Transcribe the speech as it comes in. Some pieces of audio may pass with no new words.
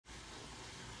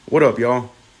What up, y'all?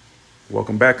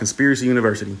 Welcome back, Conspiracy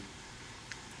University.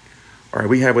 All right,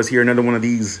 we have us here another one of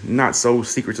these not so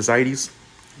secret societies.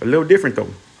 A little different though.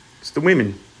 It's the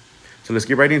women. So let's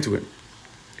get right into it.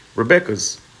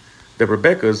 Rebekahs. The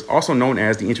Rebekahs, also known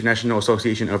as the International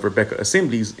Association of Rebekah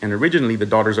Assemblies and originally the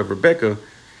Daughters of Rebekah,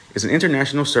 is an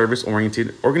international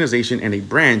service-oriented organization and a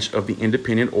branch of the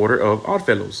Independent Order of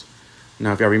Oddfellows.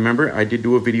 Now, if y'all remember, I did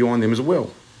do a video on them as well.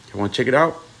 If you want to check it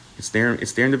out, it's there in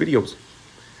the videos.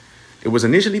 It was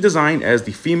initially designed as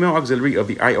the female auxiliary of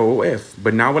the IOOF,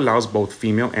 but now allows both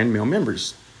female and male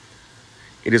members.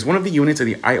 It is one of the units of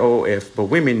the IOOF, but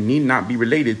women need not be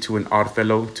related to an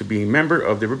Oddfellow to be a member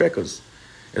of the Rebekahs.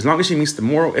 As long as she meets the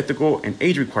moral, ethical, and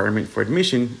age requirement for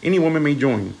admission, any woman may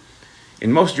join.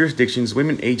 In most jurisdictions,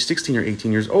 women aged 16 or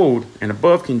 18 years old and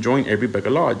above can join a Rebekah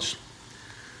Lodge.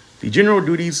 The general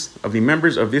duties of the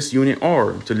members of this unit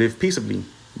are to live peaceably,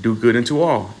 do good unto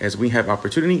all, as we have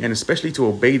opportunity, and especially to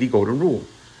obey the golden rule.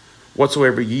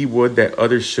 Whatsoever ye would that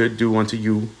others should do unto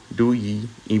you, do ye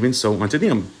even so unto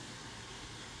them.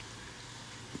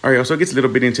 All right, so it gets a little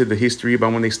bit into the history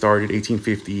about when they started,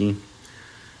 1850.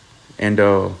 And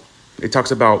it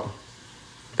talks about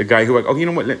the guy who, oh, you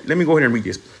know what, let me go ahead and read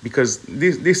this, because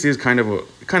this is kind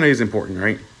of important,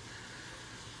 right?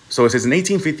 So it says, in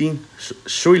 1850,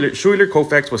 Schuyler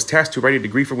Colfax was tasked to write a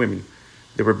degree for women.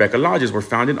 The Rebekah Lodges were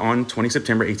founded on 20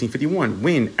 September 1851,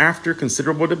 when, after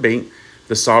considerable debate,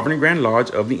 the Sovereign Grand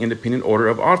Lodge of the Independent Order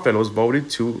of Oddfellows voted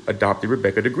to adopt the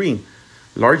Rebekah degree,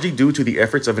 largely due to the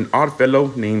efforts of an Oddfellow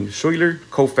named Schuyler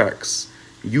Colfax,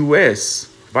 U.S.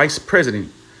 Vice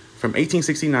President, from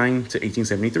 1869 to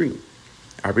 1873.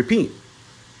 I repeat,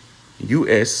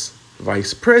 U.S.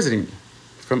 Vice President,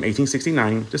 from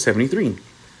 1869 to 73.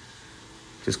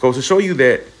 Just goes to show you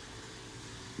that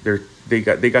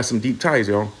they got some deep ties,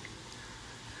 y'all.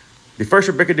 The first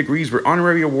Rebekah degrees were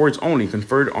honorary awards only,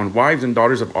 conferred on wives and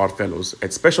daughters of Oddfellows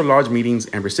at special lodge meetings,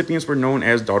 and recipients were known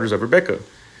as Daughters of Rebekah.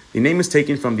 The name is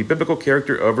taken from the biblical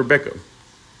character of Rebekah.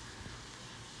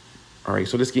 All right,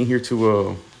 so let's get here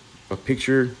to a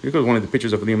picture. Here goes one of the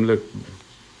pictures of them. Look.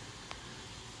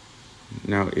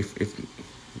 Now, if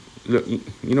look,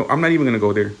 you know, I'm not even gonna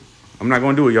go there. I'm not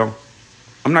gonna do it, y'all.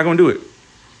 I'm not gonna do it.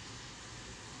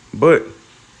 But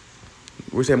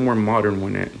where's that more modern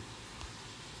one at?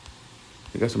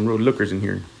 They got some real lookers in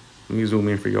here. Let me zoom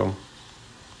in for y'all. All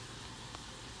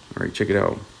right, check it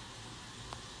out.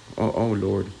 Oh,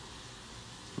 Lord.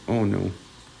 Oh, no.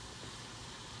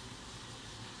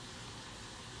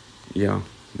 Yeah,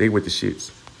 they with the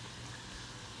shits.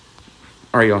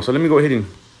 All right, y'all. So let me go ahead and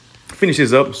finish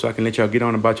this up so I can let y'all get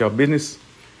on about y'all business.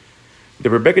 The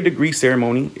Rebekah degree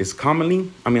ceremony is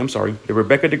the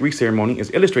Rebekah degree ceremony is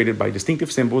illustrated by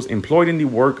distinctive symbols employed in the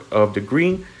work of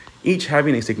degree, each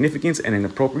having a significance and an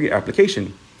appropriate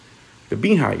application. The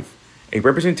beehive, a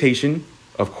representation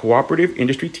of cooperative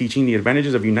industry teaching the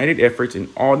advantages of united efforts in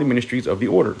all the ministries of the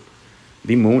order.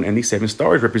 The moon and the 7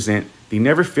 stars represent the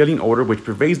never-failing order which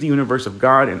pervades the universe of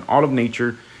God and all of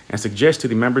nature, and suggests to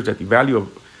the members that the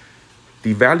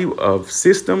value of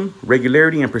system,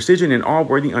 regularity, and precision in all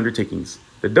worthy undertakings.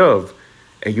 The dove,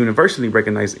 a universally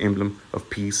recognized emblem of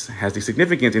peace, has the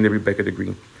significance in the Rebekah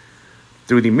degree.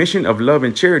 Through the mission of love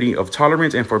and charity, of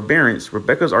tolerance and forbearance,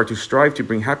 Rebekahs are to strive to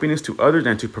bring happiness to others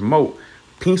and to promote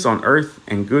peace on earth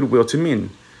and goodwill to men.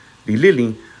 The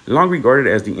lily, long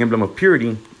regarded as the emblem of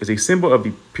purity, is a symbol of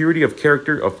the purity of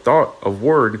character, of thought, of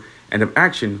word, and of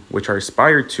action, which are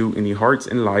aspired to in the hearts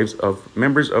and lives of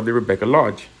members of the Rebekah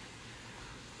Lodge.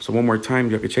 So one more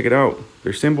time, y'all can check it out.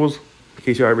 Their symbols, in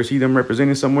case y'all ever see them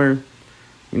represented somewhere.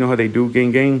 You know how they do,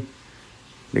 gang.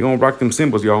 They gonna rock them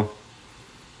symbols, y'all.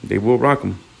 They will rock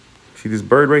them. See this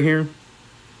bird right here?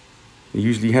 They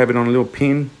usually have it on a little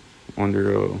pin on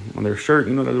their shirt.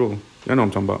 You know that little, y'all know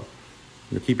what I'm talking about.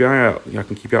 You keep your eye out. Y'all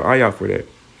can keep your eye out for that.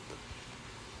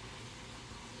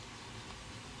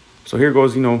 So here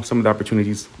goes, you know, some of the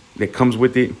opportunities that comes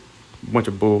with it. A bunch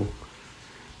of bull.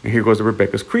 And here goes the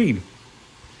Rebekah's Creed.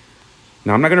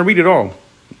 Now, I'm not going to read it all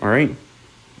right?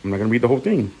 I'm not going to read the whole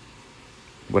thing,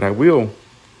 but I will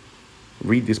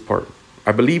read this part.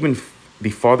 I believe in the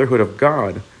fatherhood of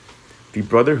God, the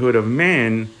brotherhood of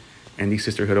man, and the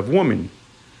sisterhood of woman.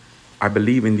 I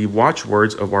believe in the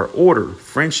watchwords of our order: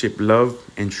 friendship, love,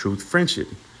 and truth. Friendship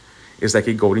is like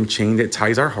a golden chain that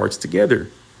ties our hearts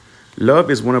together. Love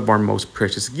is one of our most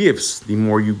precious gifts. The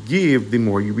more you give, the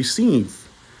more you receive.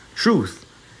 Truth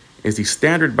is the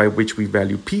standard by which we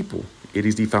value people. It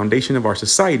is the foundation of our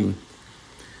society.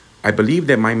 I believe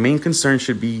that my main concern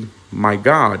should be my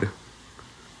God,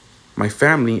 my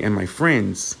family, and my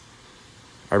friends.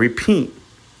 I repeat,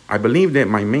 I believe that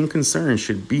my main concern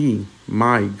should be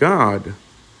my God,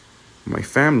 my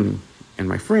family, and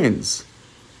my friends.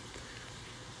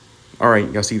 All right,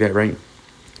 y'all see that, right?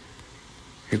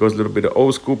 Here goes a little bit of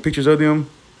old school pictures of them.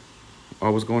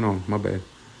 Oh, what's going on? My bad.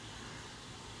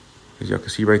 As y'all can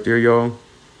see right there, y'all.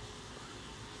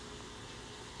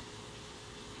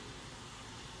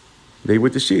 They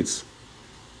with the shits.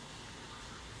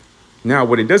 Now,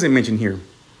 what it doesn't mention here,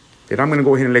 that I'm going to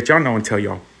go ahead and let y'all know and tell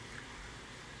y'all.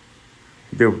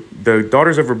 The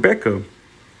daughters of Rebekah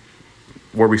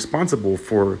were responsible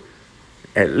for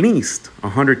at least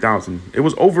 100,000. It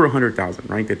was over 100,000,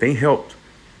 right? That they helped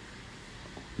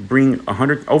bring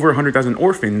over 100,000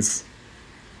 orphans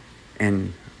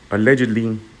and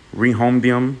allegedly rehome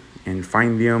them and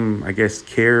find them, I guess,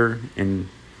 care and,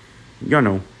 you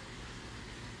know.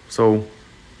 So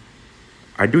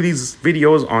I do these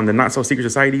videos on the not so secret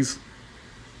societies,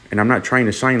 and I'm not trying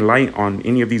to shine light on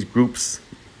any of these groups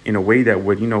in a way that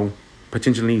would, you know,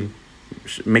 potentially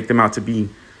make them out to be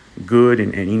good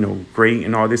and you know, great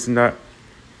and all this and that.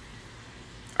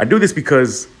 I do this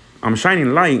because I'm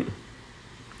shining light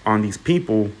on these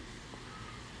people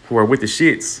who are with the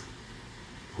shits,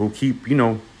 who keep, you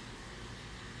know,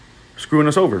 screwing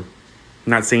us over. I'm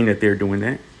not saying that they're doing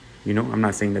that. You know, I'm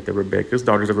not saying that the Rebekahs,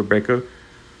 daughters of Rebekah,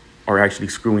 are actually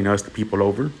screwing us, the people,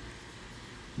 over.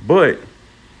 But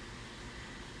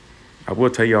I will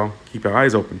tell y'all, keep your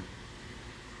eyes open.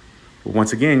 But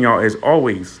once again, y'all, as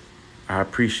always, I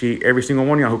appreciate every single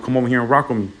one of y'all who come over here and rock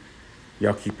with me.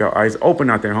 Y'all keep your eyes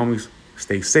open out there, homies.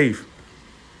 Stay safe.